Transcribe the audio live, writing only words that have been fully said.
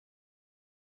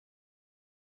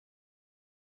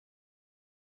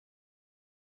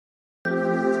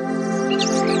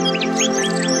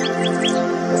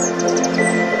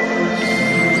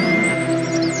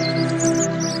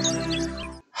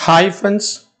Hi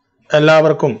friends,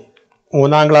 എല്ലാവർക്കും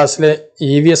 3ാം ക്ലാസ്സിലെ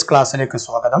EVS ക്ലാസ്സിലേക്ക്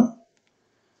സ്വാഗതം.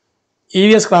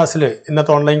 EVS ക്ലാസ്സിൽ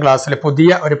ഇന്നത്തെ ഓൺലൈൻ ക്ലാസ്സിൽ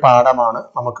പുതിയ ഒരു പാഠമാണ്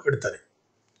നമുക്ക് എടുത്തത്.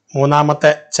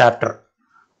 3ാമത്തെ chapter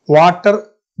water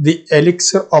the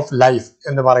elixir of life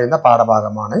എന്ന് പറയുന്ന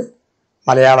പാഠഭാഗമാണ്.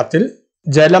 മലയാളത്തിൽ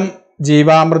ജലം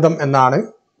ജീവാമൃതം എന്നാണ്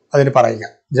അതിന് പറയുക.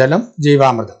 ജലം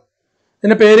ജീവാമൃതം.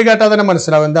 ഇതിന്റെ പേര് കേട്ടാൽ തന്നെ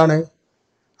മനസ്സിലാവും എന്താണ്.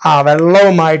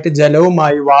 വെള്ളവുമായിട്ട്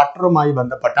ജലവുമായി വാട്ടറുമായി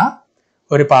ബന്ധപ്പെട്ട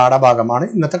ഒരു പാഠഭാഗമാണ്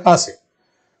ഇന്നത്തെ ക്ലാസ്.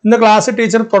 ഇന്ന് ക്ലാസ്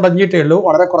ടീച്ചർ തുടങ്ങിയിട്ടേ ഉള്ളൂ.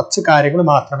 വളരെ കുറച്ച് കാര്യങ്ങൾ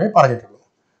മാത്രമേ പറഞ്ഞിട്ടുള്ളൂ.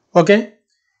 ഓക്കെ,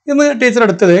 ഇന്ന് ടീച്ചർ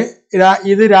എടുത്തത്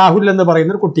ഇത് രാഹുൽ എന്ന്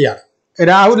പറയുന്ന ഒരു കുട്ടിയാണ്.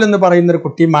 രാഹുൽ എന്ന് പറയുന്ന ഒരു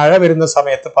കുട്ടി മഴ വരുന്ന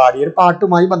സമയത്ത് പാടിയ ഒരു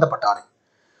പാട്ടുമായി ബന്ധപ്പെട്ടാണ്.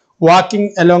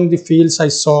 Walking along the fields I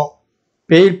so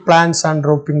paid plants and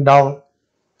dropping down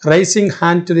rising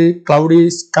hand to the cloudy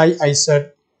sky I said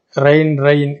rain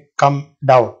rain come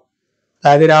down.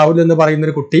 അതായത് രാഹുൽ എന്ന് പറയുന്ന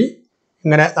ഒരു കുട്ടി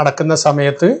ഇങ്ങനെ നടക്കുന്ന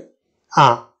സമയത്ത്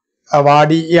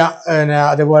വാടിയ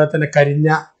അതുപോലെ തന്നെ കരിഞ്ഞ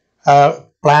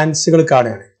പ്ലാന്റ്സുകൾ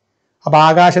കാണുകയാണ്. അപ്പൊ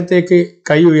ആകാശത്തേക്ക്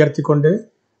കൈ ഉയർത്തിക്കൊണ്ട്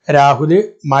രാഹുല്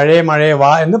മഴേ മഴേ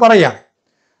വാ എന്ന് പറയാണ്.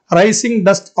 Rising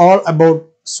dust all about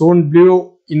soon blue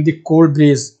in the cool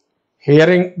breeze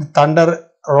hearing the thunder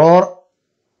roar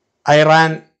I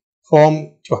Rann home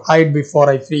to hide before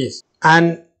I freeze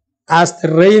and as the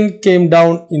rain came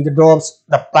down in the drops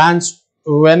the plants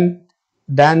when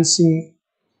dancing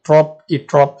troph ഈ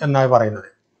troph എന്നാണ് പറയുന്നത്.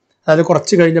 അതായത്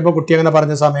കുറച്ച് കഴിഞ്ഞപ്പോൾ കുട്ടി അങ്ങനെ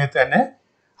പറഞ്ഞ സമയത്ത് തന്നെ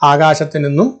ആകാശത്ത്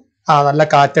നിന്നും നല്ല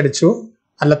കാറ്റടിച്ചു,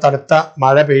 നല്ല തണുത്ത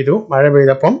മഴ പെയ്തു. മഴ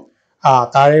പെയ്തപ്പം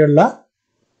താഴെയുള്ള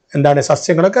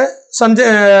സസ്യങ്ങളൊക്കെ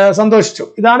സന്തോഷിച്ചു.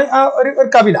 ഇതാണ് ഒരു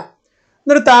കവിത.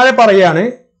 എന്നിട്ട് താഴെ പറയാണ്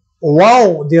വൗ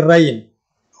ദി റെയിൻ,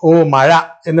 മഴ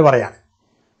എന്ന് പറയാണ്.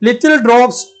 Little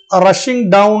drops rushing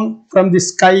down from the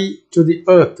sky to the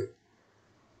earth.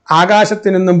 ആകാശത്ത്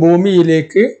നിന്നും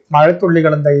ഭൂമിയിലേക്ക്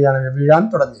മഴത്തുള്ളികൾ വീഴാൻ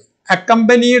തുടങ്ങി.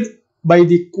 Accompanied by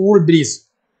the cool breeze.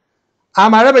 ആ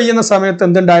മഴ പെയ്യുന്ന സമയത്ത്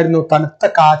എന്തുണ്ടായിരുന്നു? തണുത്ത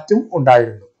കാറ്റും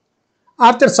ഉണ്ടായിരുന്നു.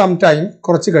 ആഫ്റ്റർ സം ടൈം,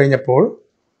 കുറച്ച് കഴിഞ്ഞപ്പോൾ,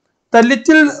 the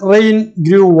little rain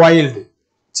Gru wild.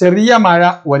 ചെറിയ മഴ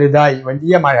വലുതായി,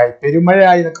 വലിയ മഴയായി,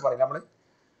 പെരുമഴയായി എന്നൊക്കെ പറയും നമ്മൾ.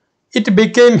 It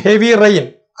became heavy rain.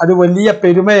 അത് വലിയ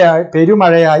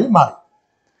പെരുമഴയായി മാറി.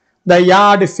 The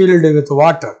yard filled with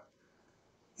water.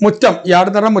 മുറ്റം, യാർഡ്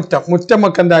എന്ന് പറഞ്ഞാൽ മുറ്റം,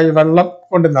 മുറ്റമൊക്കെ എന്തായി? വെള്ളം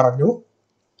കൊണ്ട് നിറഞ്ഞു.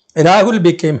 Rahul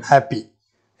became happy.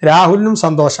 രാഹുലിനും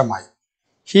സന്തോഷമായി.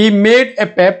 He made A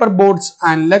paper boats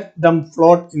and let them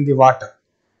float in the water.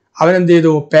 അവൻ എന്ത്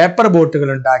ചെയ്തു? പേപ്പർ ബോട്ടുകൾ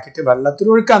ഉണ്ടാക്കിയിട്ട് വെള്ളത്തിൽ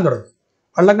ഒഴുക്കാൻ തുടങ്ങി.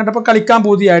 വെള്ളം കണ്ടപ്പോൾ കളിക്കാൻ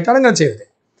പൂതിയായിട്ടാണ് അങ്ങനെ ചെയ്തത്.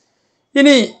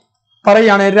 ഇനി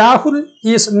പറയാണ് Rahul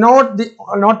is not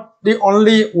the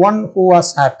only one who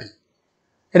was happy.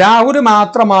 Rahul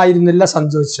മാത്രമായിരുന്നില്ല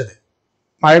സന്തോഷിച്ചത്.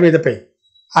 മഴ പെയ്തപ്പേ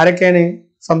ആരൊക്കെയാണ്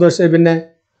സന്തോഷിച്ചത്? പിന്നെ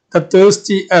ദ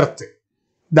തേഴ്സ്റ്റി എർത്ത്,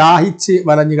 ദാഹിച്ച്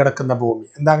വലഞ്ഞു കിടക്കുന്ന ഭൂമി.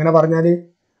 എന്താ അങ്ങനെ പറഞ്ഞാല്?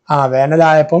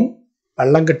 വേനലായപ്പം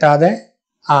വെള്ളം കിട്ടാതെ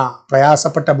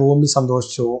പ്രയാസപ്പെട്ട ഭൂമി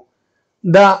സന്തോഷിച്ചു.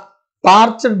 ദ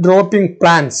പാർച്ച് ഡ്രോപ്പിംഗ്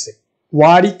പ്ലാന്റ്സ്,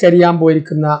 വാടിക്കരിയാൻ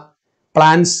പോയിരിക്കുന്ന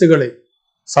പ്ലാന്റ്സുകൾ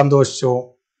സന്തോഷിച്ചു.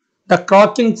 ദ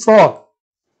ക്രോക്കിംഗ്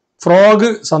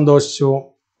ഫ്രോഗ് സന്തോഷിച്ചു.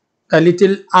 The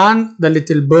little and the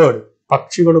little bird,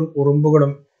 പക്ഷികളും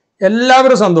ഉറുമ്പുകളും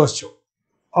എല്ലാവരും സന്തോഷിച്ചു.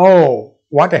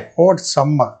 What A hot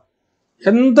summer.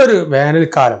 എന്തൊരു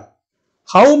വേനൽക്കാലം.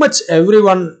 How much every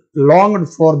one ലോങ്ഡ്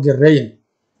for the rain.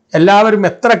 എല്ലാവരും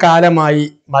എത്ര കാലമായി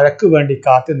മഴയ്ക്ക് വേണ്ടി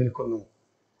കാത്തു നിൽക്കുന്നു.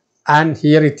 And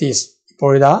here it is.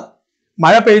 ഇപ്പോഴിതാ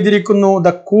മഴ പെയ്തിരിക്കുന്നു.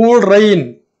 The cool rain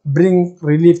bring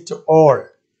relief to all.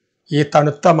 ഈ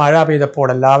തണുത്ത മഴ പെയ്തപ്പോൾ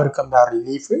എല്ലാവർക്കും എന്താ?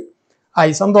 റിലീഫ്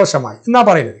ആയി, സന്തോഷമായി എന്നാ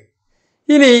പറയുന്നത്.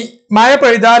 ഇനി മഴ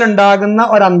പെയ്താലുണ്ടാകുന്ന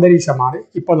ഒരു അന്തരീക്ഷമാണ്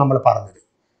ഇപ്പോൾ നമ്മൾ പറഞ്ഞത്.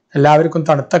 എല്ലാവർക്കും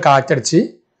തണുത്ത കാറ്റടിച്ച്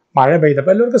മഴ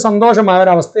പെയ്തപ്പോൾ എല്ലാവർക്കും സന്തോഷമായ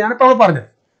ഒരു അവസ്ഥയാണ് ഇപ്പോൾ പറഞ്ഞത്.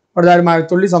 ഇവിടെ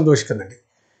മഴത്തുള്ളി സന്തോഷിക്കുന്നുണ്ട്.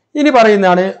 ഇനി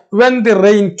പറയുന്നതാണ് വെൻ ദി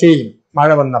റെയിൻ കെയിം. മഴ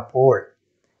വന്നപ്പോൾ,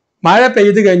 മഴ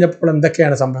പെയ്തു കഴിഞ്ഞപ്പോൾ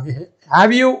എന്തൊക്കെയാണ് സംഭവിക്കുക?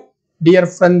 Have you dear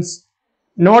friends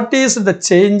notice the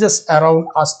changes around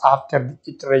us after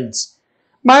it rains.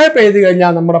 മഴ പെയ്തു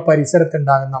കഴിഞ്ഞാൽ നമ്മുടെ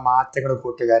പരിസരത്തുണ്ടാകുന്ന മാറ്റങ്ങൾ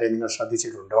കൂട്ടുകാരെ നിങ്ങൾ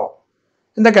ശ്രദ്ധിച്ചിട്ടുണ്ടോ?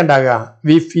 എന്തൊക്കെ ഉണ്ടാകുക?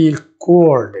 We feel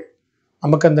called.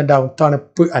 നമുക്ക് എന്തുണ്ടാവും?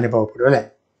 തണുപ്പ് അനുഭവപ്പെടും അല്ലെ?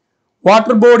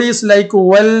 Water bodies like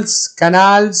Wells,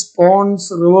 canals, Ponce,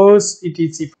 reverse, it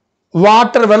is.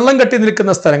 Water, വെള്ളം കെട്ടി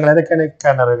നിൽക്കുന്ന സ്ഥലങ്ങൾ ഏതൊക്കെയാണ്?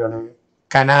 കിണറുകള്,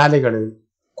 കനാലുകള്,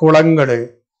 കുളങ്ങള്,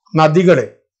 നദികള്.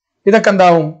 ഇതൊക്കെ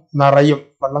എന്താവും? നിറയും,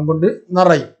 വെള്ളം കൊണ്ട്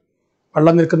നിറയും.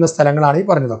 വെള്ളം നിൽക്കുന്ന സ്ഥലങ്ങളാണ് ഈ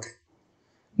പറഞ്ഞതൊക്കെ.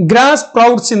 Grass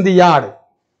പ്രൗഡ്സ് in the yard.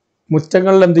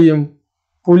 മുറ്റങ്ങളിൽ എന്ത് ചെയ്യും?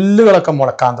 പുല്ലുകളൊക്കെ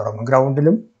മുളക്കാൻ തുടങ്ങും.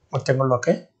 ഗ്രൗണ്ടിലും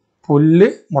മുറ്റങ്ങളിലൊക്കെ പുല്ല്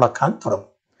മുളക്കാൻ തുടങ്ങും.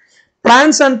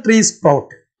 Plants and trees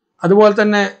sprout. അതുപോലെ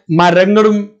തന്നെ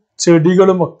മരങ്ങളും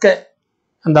ചെടികളും ഒക്കെ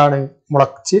എന്താണ്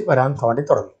മുളച്ച് വരാൻ വേണ്ടി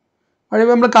തുടങ്ങും. മഴ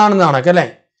നമ്മൾ കാണുന്നതാണൊക്കെ അല്ലേ.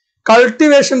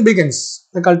 Cultivation begins.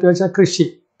 കൾട്ടിവേഷൻ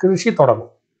കൃഷി തുടങ്ങും.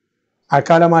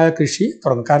 അക്കാലമായ കൃഷി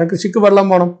തുടങ്ങും. കാരണം കൃഷിക്ക് വെള്ളം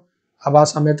വേണം. അപ്പോൾ ആ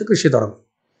സമയത്ത് കൃഷി തുടങ്ങും.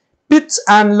 Pitt's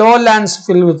and law lands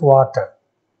fill with water.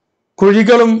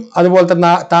 കുഴികളും അതുപോലെ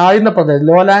തന്നെ താഴ്ന്ന പ്രദേശം,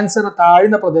 ലോ ലാൻഡ്സ്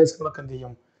താഴ്ന്ന പ്രദേശങ്ങളൊക്കെ എന്ത്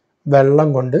ചെയ്യും? വെള്ളം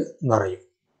കൊണ്ട് നിറയും.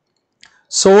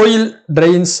 Soil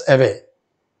drains away.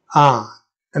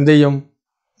 എന്ത് ചെയ്യും?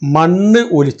 മണ്ണ്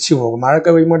ഒലിച്ചു പോകും.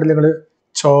 മഴയൊക്കെ പെയ്യുമ്പോൾ നിങ്ങൾ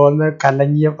ചോന്ന്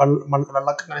കലങ്ങിയ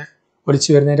വെള്ളമൊക്കെ ഇങ്ങനെ ഒലിച്ചു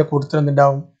വരുന്നതിൻ്റെ കൂട്ടത്തിൽ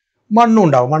എന്തുണ്ടാവും? മണ്ണും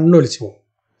ഉണ്ടാവും. മണ്ണ് ഒലിച്ചു പോകും.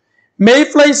 May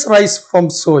flies rice from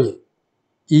soil.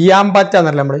 ഈയാമ്പാറ്റ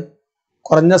എന്നല്ല, നമ്മൾ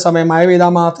കുറഞ്ഞ സമയം മഴ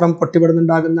പെയ്താൽ മാത്രം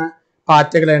പൊട്ടിപ്പെടുന്നുണ്ടാകുന്ന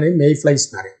പാറ്റകളാണ് മെയ് ഫ്ലൈസ്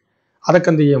എന്ന് പറയും. അതൊക്കെ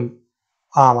എന്ത് ചെയ്യും?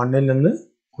 മണ്ണിൽ നിന്ന്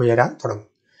ഉയരാൻ തുടങ്ങും.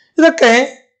 ഇതൊക്കെ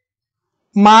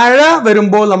മഴ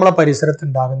വരുമ്പോൾ നമ്മളെ പരിസരത്ത്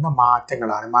ഉണ്ടാകുന്ന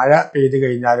മാറ്റങ്ങളാണ്. മഴ പെയ്തു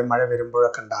കഴിഞ്ഞാലും മഴ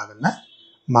വരുമ്പോഴൊക്കെ ഉണ്ടാകുന്ന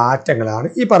മാറ്റങ്ങളാണ്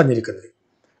ഈ പറഞ്ഞിരിക്കുന്നത്.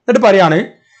 എന്നിട്ട് പറയാണ്,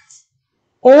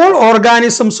 all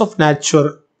organisms of nature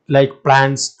like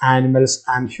plants, animals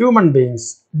and human beings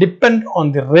depend on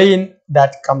the rain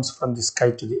that comes from the sky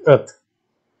to the earth.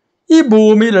 ഈ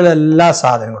ഭൂമിയിലുള്ള എല്ലാ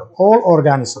സാധനങ്ങളും, all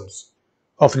organisms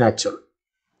of nature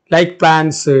like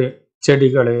plants,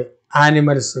 ചെടികള്,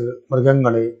 ആനിമൽസ്,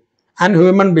 മൃഗങ്ങള്, ആൻഡ്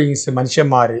ഹ്യൂമൻ ബീയിങ്സ്,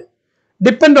 മനുഷ്യന്മാര്,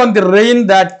 depend on the rain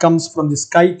that comes from the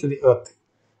sky to the earth.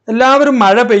 എല്ലാവരും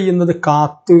മഴ പെയ്യുന്നത്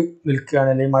കാത്തു നിൽക്കുകയാണ്,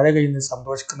 അല്ലെങ്കിൽ മഴ പെയ്യുന്നത്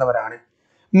സന്തോഷിക്കുന്നവരാണ്,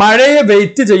 മഴയെ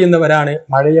വെയിറ്റ് ചെയ്യുന്നവരാണ്,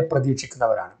 മഴയെ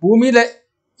പ്രതീക്ഷിക്കുന്നവരാണ്. ഭൂമിയിലെ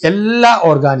എല്ലാ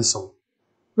ഓർഗാനിസവും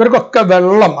ഇവർക്കൊക്കെ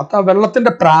വെള്ളം,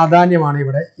 വെള്ളത്തിന്റെ പ്രാധാന്യമാണ്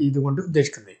ഇവിടെ ഇതുകൊണ്ട്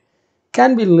ഉദ്ദേശിക്കുന്നത്.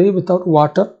 Can be live without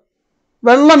water?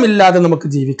 വെള്ളമില്ലാതെ നമുക്ക്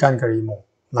ജീവിക്കാൻ കഴിയുമോ?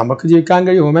 നമുക്ക് ജീവിക്കാൻ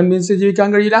കഴിയും. ഹ്യൂമൻ ബീങ്സിന് ജീവിക്കാൻ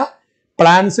കഴിയില്ല,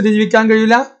 പ്ലാന്റ്സിന് ജീവിക്കാൻ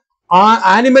കഴിയില്ല,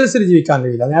 ആനിമൽസിന് ജീവിക്കാൻ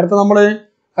കഴിയില്ല. നേരത്തെ നമ്മൾ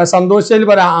സന്തോഷത്തിൽ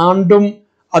പറയാം, ആണ്ടും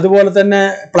അതുപോലെ തന്നെ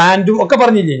പ്ലാന്റും ഒക്കെ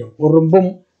പറഞ്ഞില്ലേനു, ഉറുമ്പും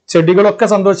ചെടികളൊക്കെ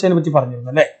സന്തോഷത്തിനെ പറ്റി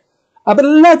പറഞ്ഞിരുന്നു അല്ലേ. അപ്പൊ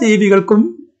എല്ലാ ജീവികൾക്കും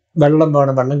വെള്ളം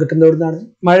വേണം. വെള്ളം കിട്ടുന്നത് എവിടുന്നാണ്?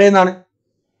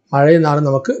 മഴയെന്നാണ്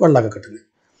നമുക്ക് വെള്ളമൊക്കെ കിട്ടുന്നത്.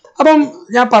 അപ്പം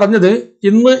ഞാൻ പറഞ്ഞത്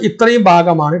ഇന്ന് ഇത്രയും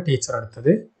ഭാഗമാണ് ടീച്ചർ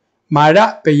എടുത്തത്. മഴ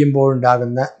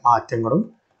പെയ്യുമ്പോഴുണ്ടാകുന്ന മാറ്റങ്ങളും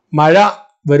മഴ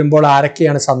വരുമ്പോൾ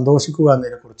ആരൊക്കെയാണ് സന്തോഷിക്കുക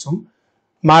എന്നതിനെ കുറിച്ചും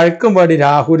മഴയ്ക്കും വേണ്ടി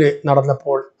രാഹുൽ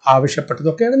നടന്നപ്പോൾ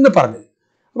ആവശ്യപ്പെട്ടതൊക്കെയാണ് ഇന്ന് പറഞ്ഞത്.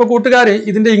 അപ്പോൾ കൂട്ടുകാരെ,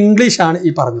 ഇതിന്റെ ഇംഗ്ലീഷാണ് ഈ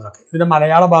പറഞ്ഞതൊക്കെ. ഇതിന്റെ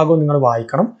മലയാള ഭാഗവും നിങ്ങൾ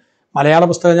വായിക്കണം. മലയാള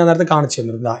പുസ്തകം ഞാൻ നേരത്തെ കാണിച്ചു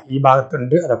തന്നിരുന്നു, ഈ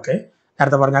ഭാഗത്തുണ്ട്. അതൊക്കെ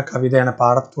നേരത്തെ പറഞ്ഞ കവിതയാണ്.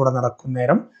 പാടത്തൂടെ നടക്കും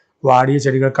നേരം വാടിയ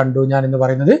ചെടികൾ കണ്ടു ഞാൻ എന്ന്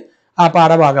പറയുന്നത് ആ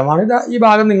പാഠഭാഗമാണ്. ഈ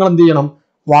ഭാഗം നിങ്ങൾ എന്ത് ചെയ്യണം?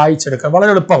 വായിച്ചെടുക്കുക.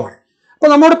 വളരെ എളുപ്പമാണ്. അപ്പൊ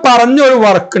നമ്മോട് പറഞ്ഞൊരു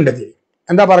വർക്ക് ഉണ്ട് ഇതിൽ.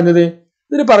 എന്താ പറഞ്ഞത്?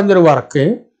 ഇതിൽ പറഞ്ഞൊരു work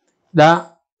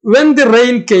when the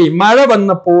rain came, മഴ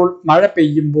വന്നപ്പോൾ, മഴ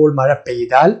പെയ്യുമ്പോൾ, മഴ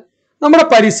പെയ്താൽ നമ്മുടെ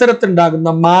പരിസരത്തുണ്ടാകുന്ന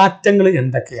മാറ്റങ്ങൾ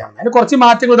എന്തൊക്കെയാണ്? അതിന് കുറച്ച്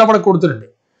മാറ്റങ്ങൾ അവിടെ കൊടുത്തിട്ടുണ്ട്.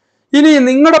 ഇനി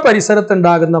നിങ്ങളുടെ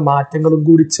പരിസരത്തുണ്ടാകുന്ന മാറ്റങ്ങളും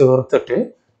കൂടി ചേർത്തിട്ട്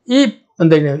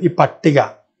ഈ പട്ടിക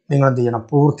നിങ്ങൾ എന്ത് ചെയ്യണം?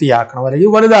 പൂർത്തിയാക്കണം,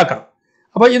 അല്ലെങ്കിൽ വലുതാക്കണം.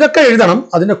 അപ്പൊ ഇതൊക്കെ എഴുതണം.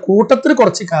 അതിന്റെ കൂട്ടത്തിൽ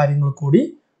കുറച്ച് കാര്യങ്ങൾ കൂടി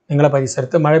നിങ്ങളുടെ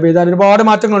പരിസരത്ത് മഴ പെയ്താൽ ഒരുപാട്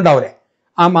മാറ്റങ്ങൾ ഉണ്ടാവില്ലേ,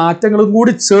 ആ മാറ്റങ്ങളും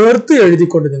കൂടി ചേർത്ത്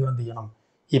എഴുതിക്കൊണ്ട് നിങ്ങൾ എന്ത് ചെയ്യണം?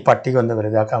 ഈ പട്ടിക ഒന്ന്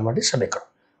വലുതാക്കാൻ വേണ്ടി ശ്രമിക്കണം.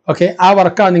 ഓക്കെ, ആ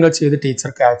വർക്കാണ് നിങ്ങൾ ചെയ്ത്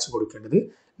ടീച്ചർക്ക് അയച്ചു കൊടുക്കേണ്ടത്.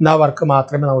 ആ വർക്ക്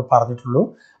മാത്രമേ നമ്മൾ പറഞ്ഞിട്ടുള്ളൂ.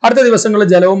 അടുത്ത ദിവസങ്ങളിൽ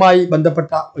ജലവുമായി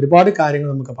ബന്ധപ്പെട്ട ഒരുപാട് കാര്യങ്ങൾ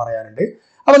നമുക്ക് പറയാനുണ്ട്.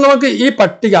 അപ്പൊ നമുക്ക് ഈ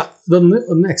പട്ടിക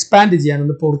ഒന്ന് എക്സ്പാൻഡ് ചെയ്യാൻ,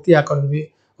 ഒന്ന് പൂർത്തിയാക്കാൻ,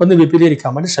 ഒന്ന്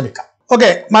വിപുലീകരിക്കാൻ വേണ്ടി ശ്രമിക്കാം. ഓക്കെ,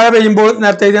 മഴ പെയ്യുമ്പോൾ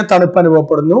നേരത്തെ ഇതിന് തണുപ്പ്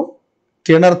അനുഭവപ്പെടുന്നു.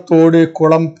 കിണർ, തോട്,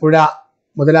 കുളം, പുഴ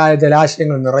മുതലായ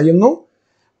ജലാശയങ്ങൾ നിറയുന്നു.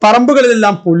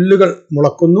 പറമ്പുകളിലെല്ലാം പുല്ലുകൾ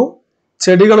മുളക്കുന്നു.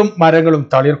 ചെടികളും മരങ്ങളും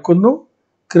തളിർക്കുന്നു.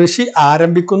 കൃഷി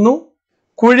ആരംഭിക്കുന്നു.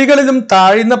 കുഴികളിലും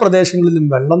താഴ്ന്ന പ്രദേശങ്ങളിലും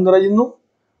വെള്ളം നിറയുന്നു.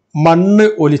 മണ്ണ്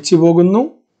ഒലിച്ചു പോകുന്നു.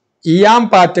 ഈയാം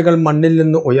പാറ്റകൾ മണ്ണിൽ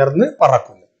നിന്ന് ഉയർന്ന്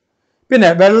പറക്കുന്നു. പിന്നെ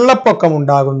വെള്ളപ്പൊക്കം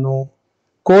ഉണ്ടാകുന്നു.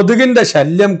 കൊതുകിന്റെ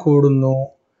ശല്യം കൂടുന്നു.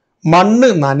 മണ്ണ്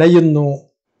നനയുന്നു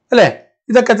അല്ലെ.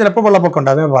 ഇതൊക്കെ ചിലപ്പോൾ വെള്ളപ്പൊക്കം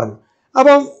ഉണ്ടാകും പറഞ്ഞു.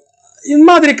 അപ്പം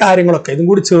ഇമാതിരി കാര്യങ്ങളൊക്കെ ഇതും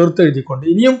കൂടി ചേർത്ത് എഴുതിക്കൊണ്ട്,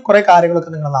 ഇനിയും കുറെ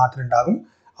കാര്യങ്ങളൊക്കെ നിങ്ങളുടെ നാട്ടിലുണ്ടാകും,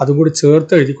 അതും കൂടി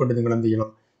ചേർത്ത് എഴുതിക്കൊണ്ട് നിങ്ങൾ എന്ത് ചെയ്യണം?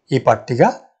 ഈ പട്ടിക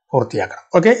പൂർത്തിയാക്കണം.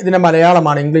 ഓക്കെ, ഇതിന്റെ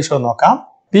മലയാളമാണ്. ഇംഗ്ലീഷ് ഒന്ന് നോക്കാം.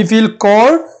 We feel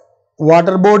cold.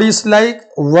 Water bodies like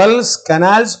wells,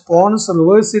 canals, ponds,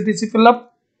 rivers, etc. fill up.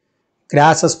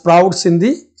 Grass sprouts in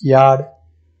the yard.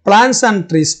 Plants and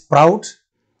trees sprout.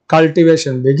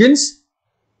 Cultivation begins.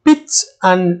 Pitch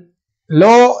and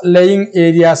low-lying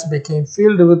areas became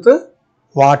filled with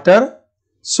water.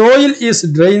 Soil is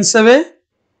drains away.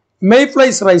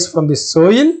 Mayflies rise from the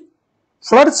soil.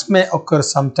 Floods may occur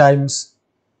sometimes.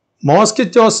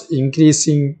 Mosquitoes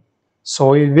increasing.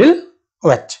 Soil will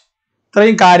wet.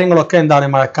 ഇത്രയും കാര്യങ്ങളൊക്കെ എന്താണ്?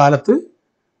 മഴക്കാലത്ത്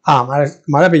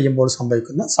മഴ പെയ്യുമ്പോൾ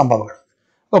സംഭവിക്കുന്ന സംഭവങ്ങൾ.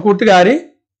 അപ്പോൾ കൂട്ടുകാർ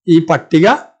ഈ പട്ടിക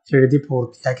എഴുതി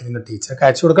പൂർത്തിയാക്കി നിങ്ങൾ ടീച്ചർക്ക്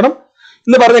അയച്ചു കൊടുക്കണം.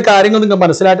 ഇന്ന് പറഞ്ഞ കാര്യങ്ങൾ നിങ്ങൾ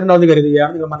മനസ്സിലായിട്ടുണ്ടാവുമെന്ന്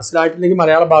കരുതുകയാണ്. നിങ്ങൾ മനസ്സിലായിട്ടില്ലെങ്കിൽ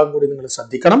മലയാള ഭാഗം കൂടി നിങ്ങൾ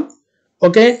ശ്രദ്ധിക്കണം.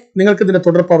 ഓക്കെ, നിങ്ങൾക്ക് ഇതിന്റെ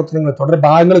തുടർ പ്രവർത്തനങ്ങൾ, തുടർ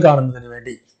ഭാഗങ്ങൾ കാണുന്നതിന്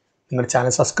വേണ്ടി നിങ്ങളുടെ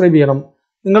ചാനൽ സബ്സ്ക്രൈബ് ചെയ്യണം.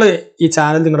 നിങ്ങൾ ഈ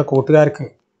ചാനൽ നിങ്ങളുടെ കൂട്ടുകാർക്ക്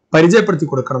പരിചയപ്പെടുത്തി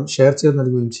കൊടുക്കണം, ഷെയർ ചെയ്ത്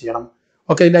നൽകുകയും ചെയ്യണം.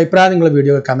 ഓക്കെ, ഇതിന്റെ അഭിപ്രായം നിങ്ങളുടെ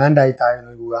വീഡിയോ കമന്റ് ആയി താഴെ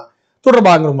നൽകുക. തുടർ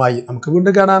ഭാഗങ്ങളുമായി നമുക്ക്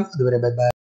വീണ്ടും കാണാം. അതുവരെ ബൈ ബൈ.